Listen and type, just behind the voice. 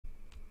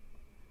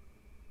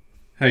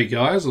Hey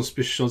guys,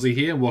 AuspiciousAussie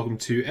here, and welcome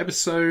to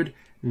episode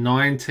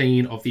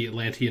 19 of the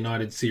Atlanta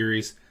United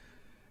series.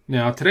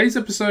 Now, today's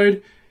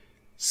episode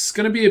is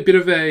going to be a bit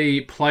of a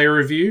player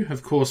review.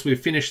 Of course, we've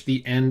finished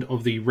the end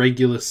of the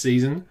regular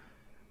season,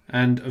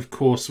 and of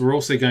course, we're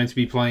also going to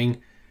be playing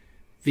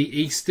the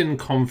Eastern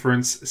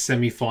Conference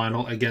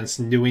semi-final against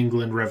New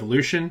England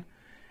Revolution.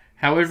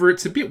 However,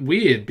 it's a bit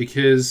weird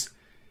because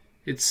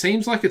it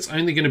seems like it's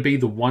only going to be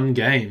the one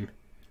game.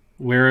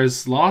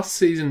 Whereas last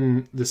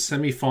season, the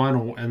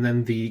semi-final and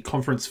then the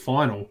conference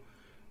final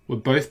were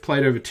both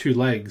played over two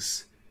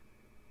legs.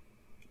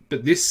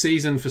 But this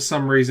season, for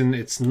some reason,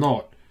 it's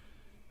not.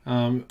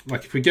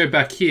 Like if we go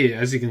back here,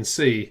 as you can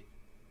see,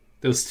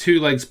 there was two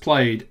legs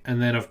played,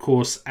 and then of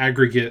course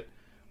aggregate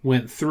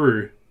went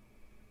through.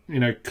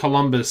 You know,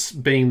 Columbus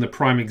being the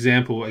prime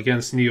example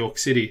against New York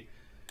City.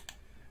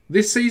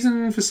 This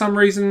season, for some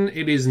reason,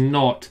 it is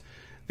not.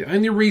 The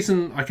only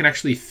reason I can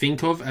actually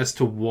think of as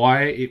to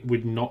why it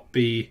would not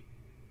be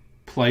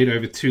played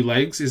over two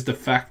legs is the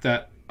fact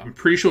that I'm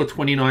pretty sure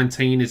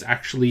 2019 is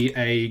actually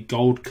a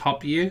Gold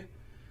Cup year.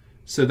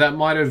 So that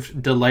might have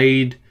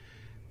delayed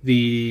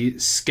the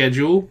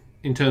schedule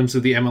in terms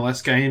of the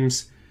MLS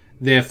games,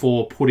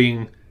 therefore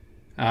putting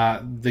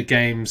the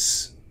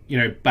games,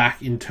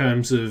 back in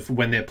terms of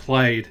when they're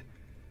played,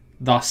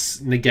 thus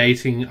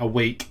negating a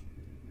week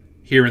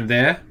here and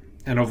there.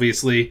 And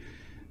obviously,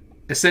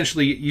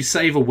 essentially, you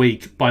save a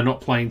week by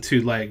not playing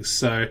two legs.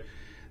 So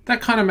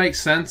that kind of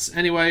makes sense.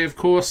 Anyway, of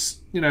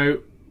course,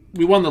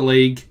 we won the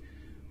league.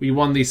 We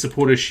won the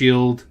Supporters'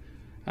 Shield.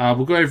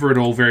 We'll go over it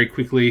all very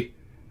quickly.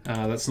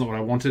 That's not what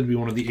I wanted. We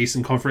wanted the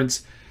Eastern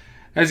Conference.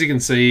 As you can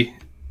see,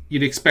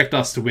 you'd expect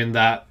us to win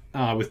that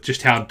with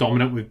just how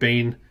dominant we've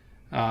been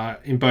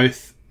in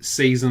both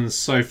seasons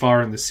so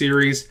far in the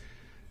series.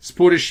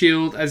 Supporters'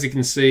 Shield, as you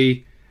can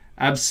see,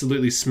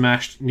 absolutely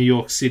smashed New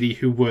York City,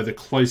 who were the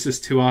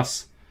closest to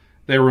us.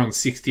 They were on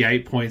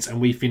 68 points and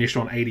we finished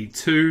on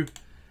 82,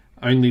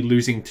 only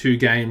losing 2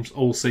 games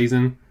all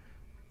season.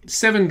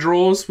 7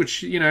 draws,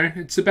 which,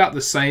 it's about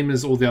the same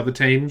as all the other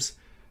teams.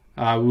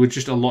 We were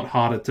just a lot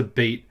harder to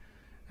beat,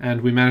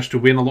 and we managed to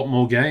win a lot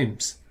more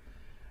games.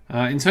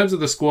 In terms of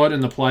the squad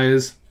and the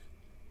players,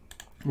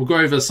 we'll go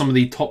over some of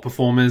the top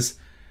performers.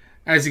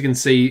 As you can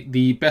see,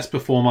 the best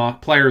performer,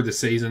 player of the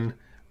season,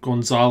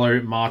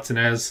 Gonzalo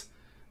Martinez,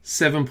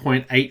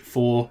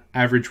 7.84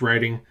 average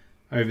rating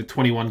over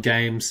 21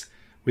 games,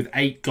 with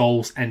 8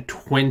 goals and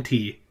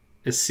 20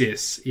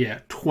 assists. Yeah,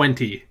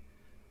 20.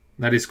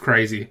 That is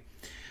crazy.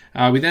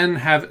 We then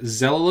have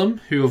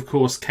Zelalem, who of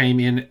course came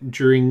in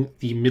during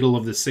the middle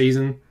of the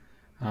season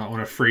on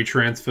a free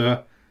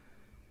transfer.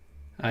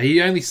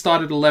 He only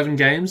started 11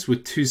 games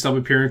with 2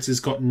 sub-appearances,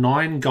 got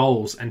 9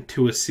 goals and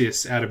 2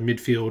 assists out of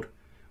midfield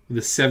with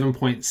a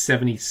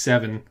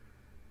 7.77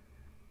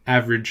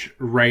 average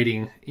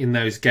rating in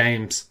those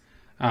games.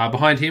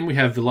 Behind him, we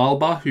have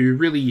Villalba, who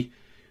really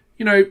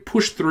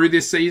pushed through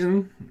this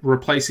season,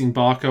 replacing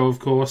Barco, of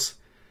course.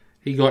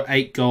 He got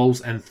 8 goals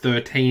and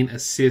 13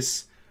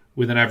 assists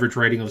with an average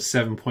rating of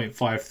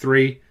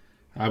 7.53.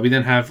 We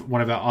then have one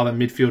of our other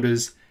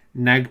midfielders,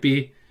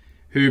 Nagby,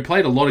 who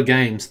played a lot of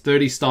games.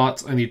 30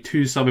 starts, only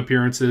 2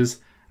 sub-appearances,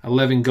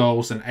 11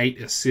 goals and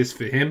 8 assists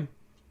for him,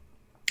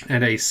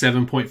 and a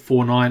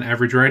 7.49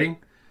 average rating.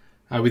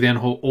 We then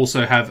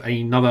also have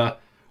another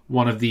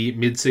one of the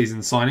mid-season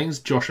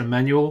signings, Josh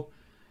Emmanuel.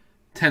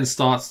 10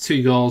 starts,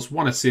 2 goals,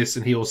 1 assist,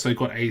 and he also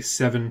got a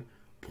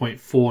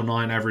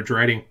 7.49 average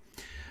rating.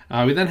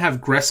 We then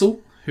have Gressel,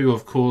 who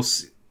of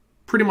course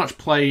pretty much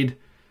played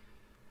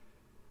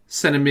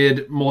centre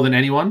mid more than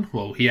anyone.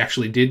 Well, he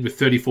actually did, with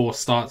 34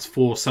 starts,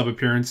 4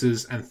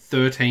 sub-appearances, and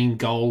 13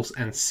 goals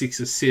and 6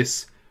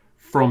 assists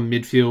from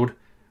midfield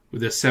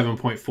with a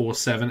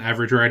 7.47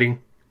 average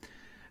rating.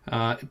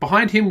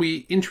 Behind him,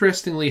 we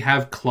interestingly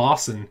have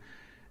Klaassen.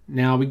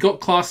 Now, we got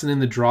Klaassen in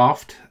the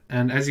draft,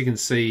 and as you can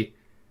see,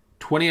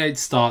 28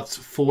 starts,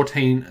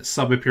 14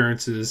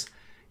 sub-appearances.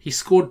 He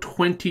scored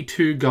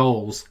 22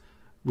 goals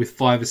with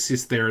 5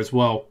 assists there as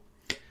well,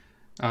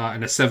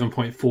 and a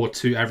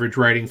 7.42 average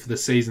rating for the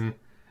season.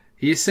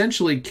 He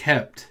essentially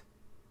kept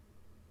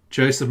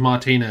Joseph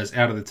Martinez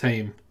out of the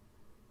team.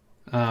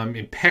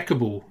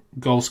 Impeccable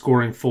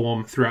goal-scoring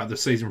form throughout the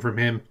season from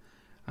him.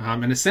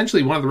 And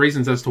essentially one of the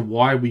reasons as to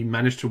why we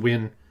managed to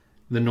win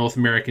the North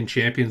American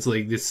Champions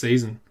League this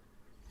season.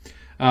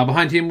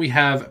 Behind him, we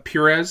have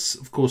Pires,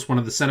 of course, one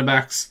of the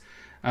centre-backs.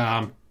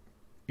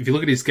 If you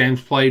look at his games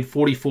played,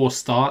 44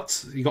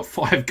 starts. He got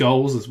 5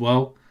 goals as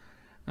well.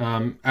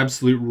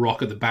 Absolute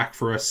rock at the back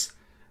for us.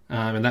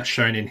 And that's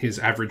shown in his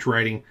average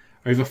rating.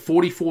 Over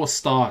 44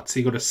 starts,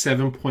 he got a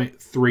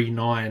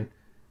 7.39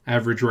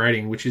 average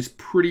rating, which is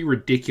pretty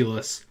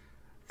ridiculous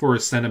for a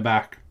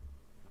centre-back.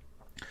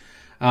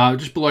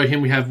 Just below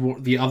him, we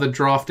have the other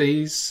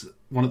draftees.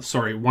 One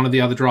of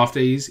the other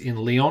draftees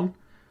in Leon,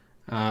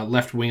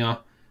 left winger.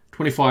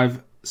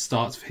 25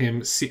 starts for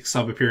him, 6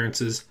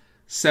 sub-appearances,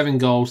 7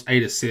 goals,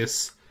 8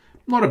 assists.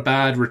 Not a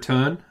bad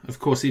return. Of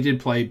course, he did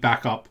play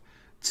backup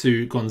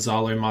to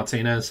Gonzalo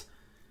Martinez.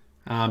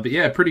 But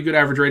yeah, pretty good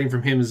average rating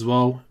from him as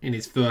well in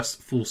his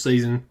first full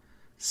season,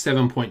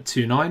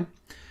 7.29.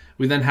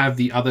 We then have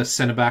the other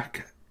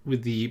centre-back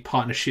with the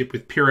partnership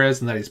with Pires,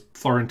 and that is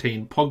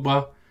Florentin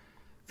Pogba.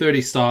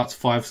 30 starts,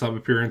 5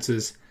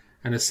 sub-appearances,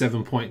 and a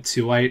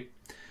 7.28.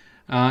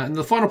 And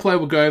the final player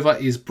we'll go over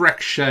is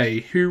Breck Shea,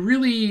 who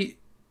really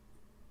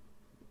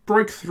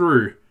broke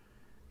through.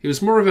 He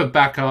was more of a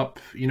backup,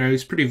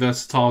 he's pretty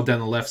versatile down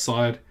the left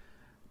side.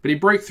 But he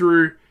broke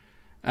through,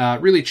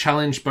 really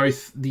challenged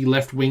both the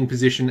left wing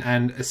position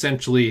and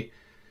essentially,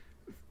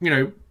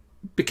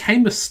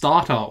 became a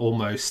starter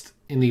almost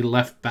in the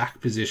left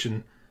back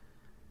position.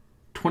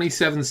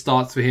 27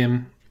 starts for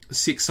him,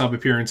 6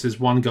 sub-appearances,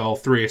 1 goal,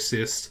 3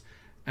 assists,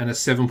 and a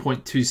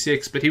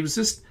 7.26. But he was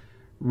just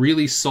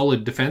really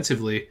solid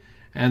defensively,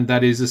 and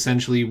that is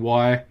essentially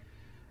why,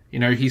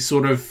 he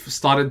sort of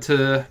started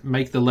to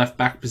make the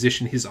left-back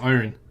position his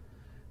own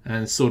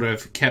and sort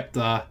of kept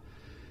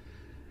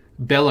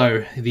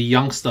Bello, the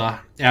youngster,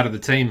 out of the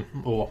team,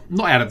 or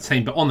not out of the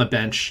team, but on the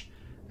bench,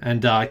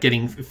 and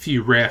getting a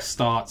few rare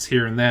starts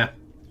here and there.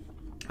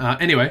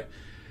 Anyway,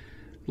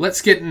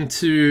 let's get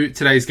into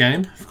today's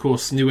game. Of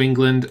course, New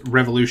England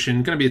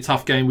Revolution. Going to be a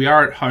tough game. We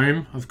are at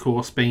home, of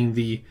course, being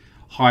the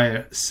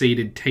higher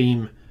seeded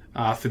team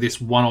for this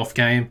one-off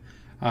game.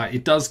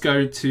 It does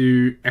go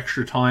to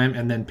extra time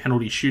and then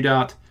penalty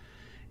shootout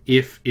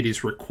if it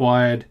is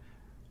required,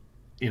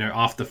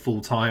 after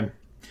full time.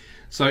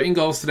 So in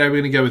goals today, we're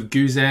going to go with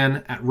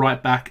Guzan at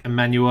right back,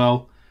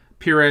 Emmanuel.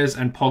 Pires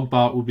and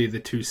Pogba will be the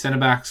 2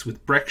 centre-backs,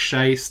 with Breck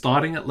Shea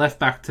starting at left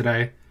back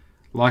today.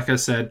 Like I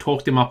said,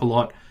 talked him up a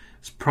lot.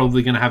 He's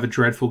probably going to have a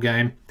dreadful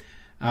game.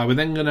 We're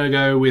then going to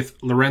go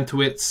with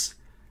Laurentowicz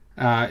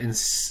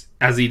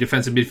as the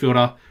defensive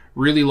midfielder.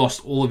 Really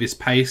lost all of his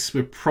pace.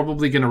 We're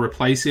probably going to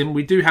replace him.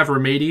 We do have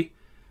Remedi,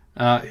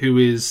 who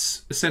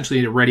is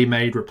essentially a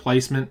ready-made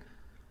replacement.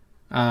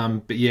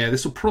 But yeah,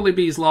 this will probably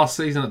be his last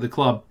season at the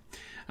club.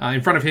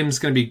 In front of him is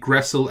going to be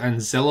Gressel and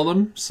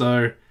Zellerlam.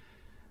 So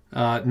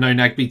no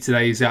Nagby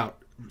today. He's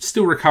out,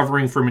 still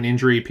recovering from an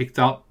injury he picked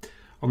up.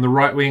 On the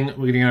right wing,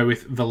 we're going to go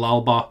with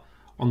Villalba.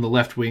 On the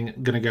left wing,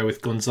 going to go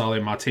with Gonzalo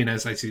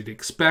Martinez, as you'd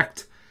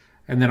expect.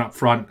 And then up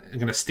front, I'm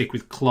going to stick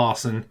with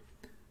Klaassen,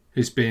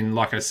 who's been,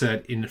 like I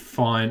said, in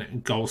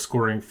fine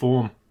goal-scoring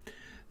form.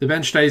 The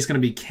bench today is going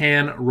to be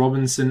Can,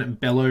 Robinson,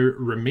 Bello,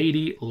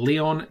 Remedi,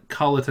 Leon,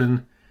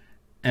 Cullerton,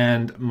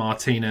 and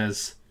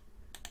Martinez.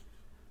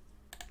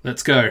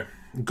 Let's go.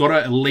 Got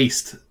to at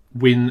least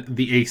win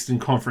the Eastern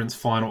Conference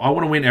final. I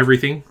want to win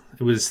everything.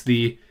 It was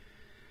the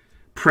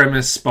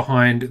premise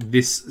behind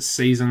this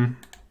season.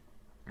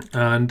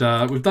 And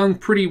we've done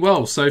pretty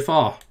well so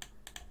far.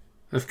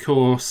 Of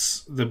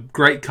course, the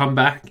great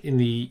comeback in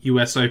the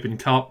US Open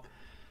Cup.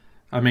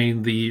 I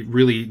mean, the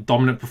really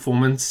dominant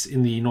performance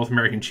in the North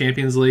American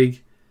Champions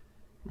League.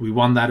 We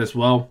won that as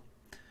well.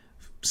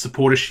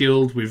 Supporter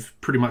Shield, we've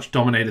pretty much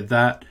dominated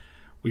that.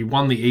 We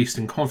won the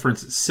Eastern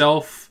Conference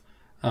itself.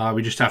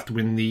 We just have to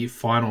win the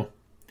final.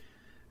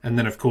 And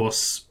then, of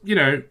course,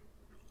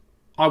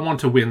 I want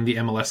to win the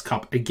MLS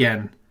Cup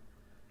again.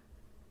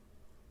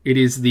 It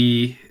is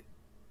the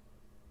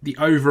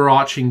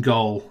overarching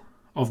goal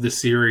of the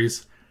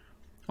series.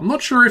 I'm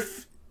not sure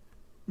if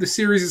the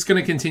series is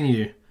going to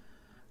continue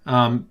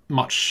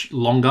much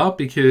longer,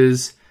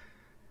 because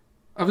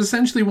I've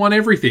essentially won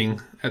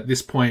everything at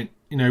this point.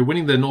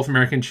 Winning the North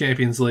American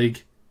Champions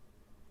League,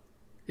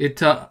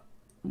 it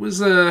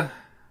was an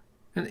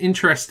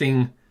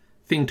interesting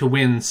thing to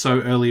win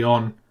so early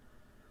on.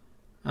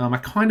 I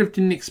kind of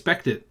didn't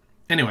expect it.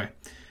 Anyway,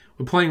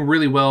 we're playing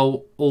really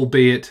well,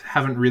 albeit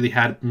haven't really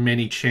had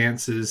many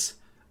chances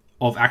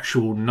of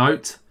actual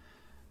note.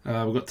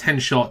 We've got 10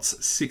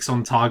 shots, 6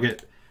 on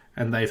target,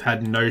 and they've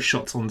had no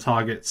shots on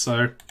target.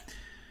 So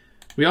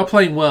we are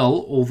playing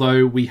well,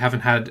 although we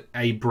haven't had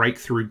a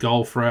breakthrough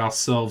goal for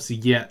ourselves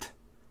yet,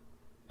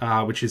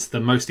 which is the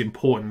most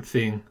important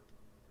thing.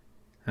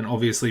 And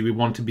obviously we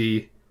want to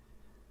be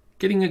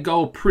getting a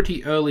goal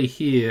pretty early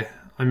here.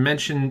 I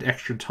mentioned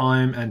extra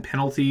time and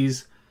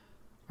penalties.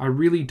 I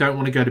really don't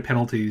want to go to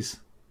penalties.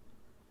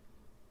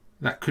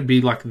 That could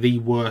be like the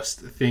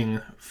worst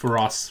thing for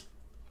us.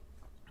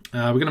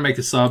 We're going to make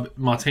a sub.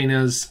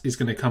 Martinez is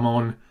going to come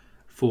on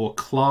for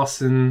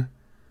Klaassen.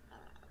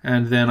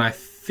 And then I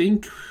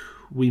think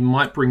we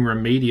might bring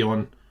Remedi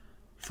on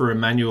for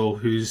Emmanuel,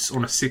 who's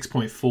on a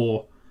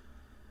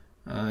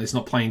 6.4. He's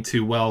not playing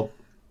too well.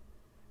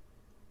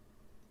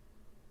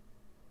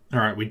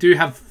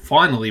 Alright,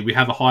 finally, we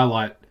have a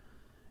highlight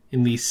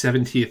in the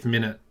 70th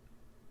minute.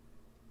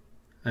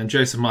 And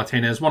Joseph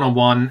Martinez,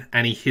 one-on-one,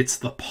 and he hits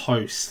the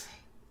post.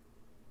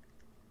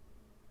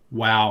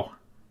 Wow.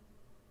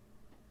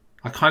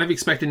 I kind of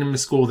expected him to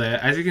score there.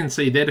 As you can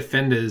see, their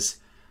defenders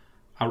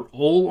are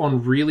all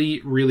on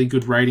really, really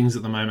good ratings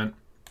at the moment,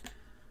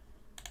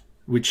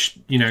 which,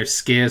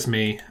 scares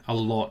me a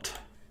lot.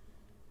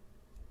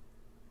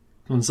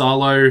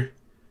 Gonzalo,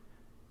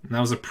 that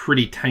was a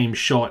pretty tame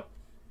shot.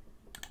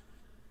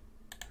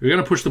 We're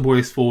going to push the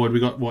boys forward. We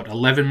got,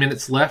 11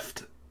 minutes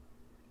left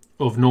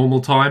of normal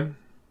time.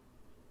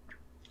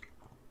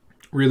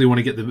 Really want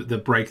to get the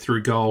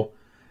breakthrough goal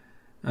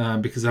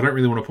because I don't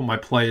really want to put my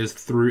players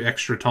through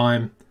extra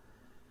time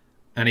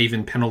and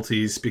even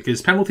penalties,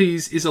 because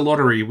penalties is a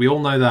lottery. We all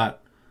know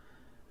that.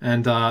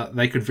 And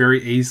they could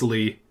very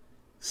easily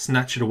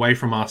snatch it away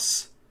from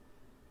us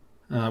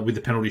with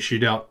the penalty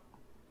shootout.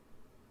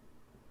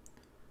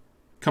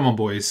 Come on,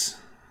 boys.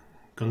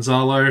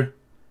 Gonzalo.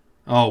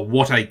 Oh,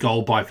 what a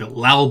goal by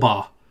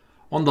Villalba.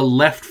 On the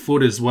left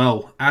foot as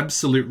well.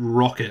 Absolute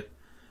rocket.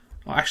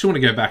 I actually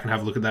want to go back and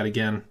have a look at that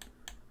again.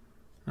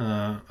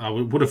 I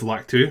would have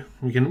liked to.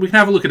 We can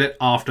have a look at it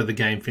after the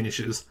game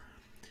finishes.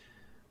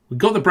 We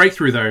got the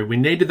breakthrough though. We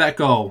needed that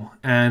goal.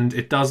 And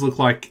it does look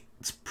like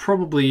it's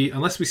probably,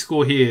 unless we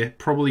score here,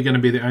 probably going to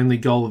be the only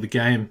goal of the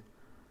game.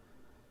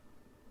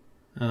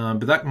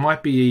 But that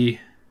might be...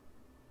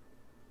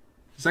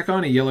 Is that guy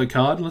on a yellow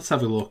card? Let's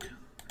have a look.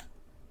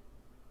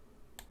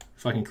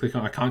 If I can click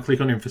on... I can't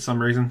click on him for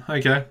some reason.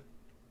 Okay.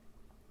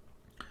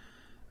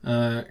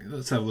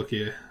 Let's have a look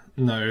here.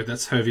 No,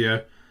 that's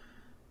Hervio.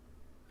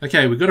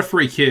 Okay, we got a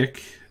free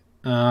kick.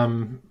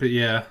 But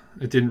yeah,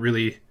 it didn't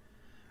really...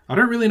 I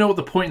don't really know what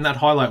the point in that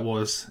highlight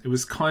was. It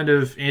was kind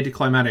of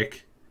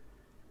anticlimactic.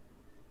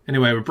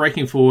 Anyway, we're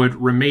breaking forward.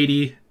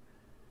 Remedi.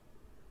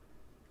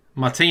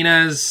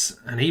 Martinez.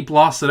 And he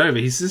blasted over.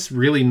 He's just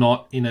really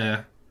not in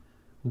a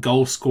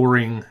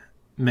goal-scoring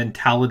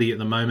mentality at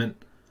the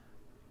moment.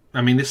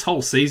 I mean, this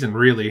whole season,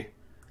 really.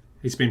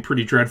 He's been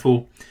pretty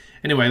dreadful.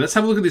 Anyway, let's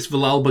have a look at this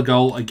Villalba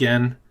goal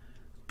again.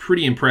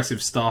 Pretty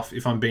impressive stuff,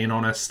 if I'm being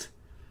honest.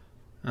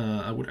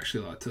 I would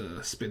actually like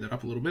to speed that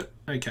up a little bit.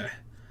 Okay.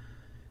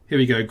 Here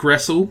we go.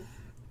 Gressel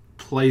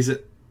plays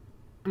it.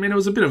 I mean, it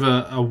was a bit of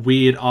a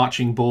weird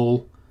arching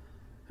ball.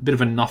 A bit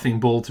of a nothing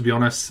ball, to be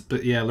honest.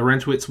 But yeah,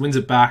 Laurentowicz wins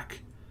it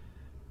back.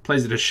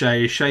 Plays it to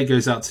Shea. Shea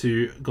goes out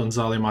to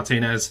Gonzalo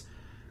Martinez.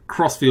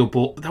 Crossfield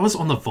ball. That was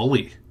on the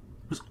volley.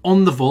 It was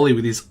on the volley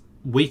with his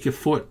weaker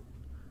foot.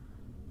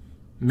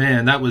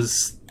 Man, that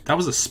was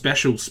a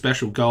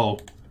special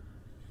goal.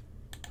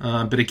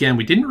 But again,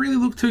 we didn't really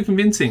look too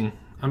convincing.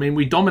 I mean,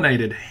 we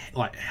dominated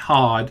like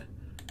hard.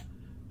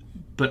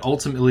 But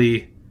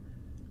ultimately,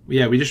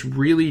 yeah, we just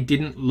really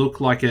didn't look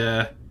like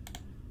a...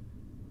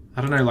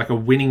 I don't know, like a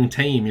winning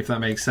team, if that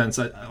makes sense.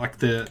 Like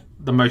the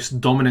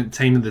most dominant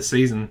team of the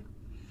season.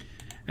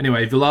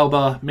 Anyway,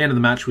 Villalba, man of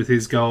the match with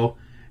his goal.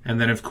 And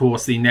then, of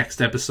course, the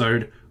next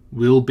episode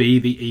will be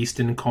the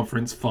Eastern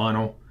Conference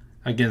Final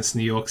against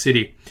New York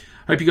City.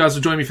 Hope you guys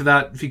will join me for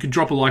that. If you could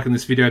drop a like on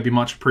this video, it'd be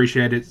much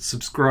appreciated.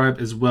 Subscribe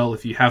as well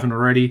if you haven't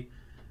already.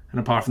 And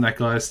apart from that,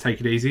 guys,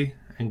 take it easy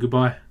and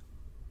goodbye.